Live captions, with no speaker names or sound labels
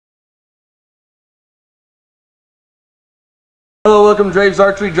Hello, welcome to Draves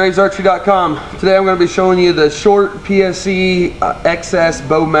Archery, dravesarchery.com. Today I'm going to be showing you the short PSE XS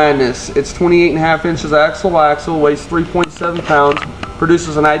Bow Madness. It's 28.5 inches axle to axle, weighs 3.7 pounds,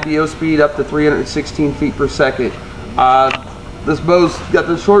 produces an IBO speed up to 316 feet per second. This bow's got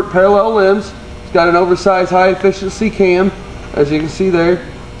the short parallel limbs. It's got an oversized high efficiency cam, as you can see there.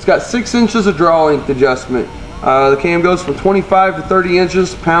 It's got 6 inches of draw length adjustment. The cam goes from 25 to 30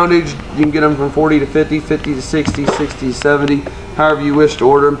 inches. Poundage, you can get them from 40 to 50, 50 to 60, 60 to 70, however you wish to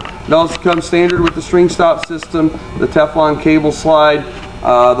order them. It also comes standard with the string stop system, the Teflon cable slide,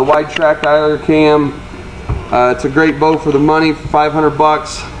 the wide track dialer cam. It's a great bow for the money. For 500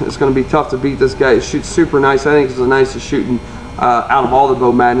 bucks, it's going to be tough to beat this guy. It shoots super nice. I think it's the nicest shooting out of all the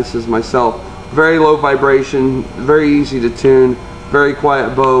Bow Madnesses myself. Very low vibration, very easy to tune, very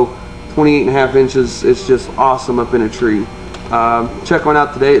quiet bow. 28.5 inches. It's just awesome up in a tree. Check one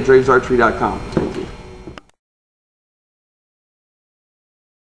out today at dravesarchery.com.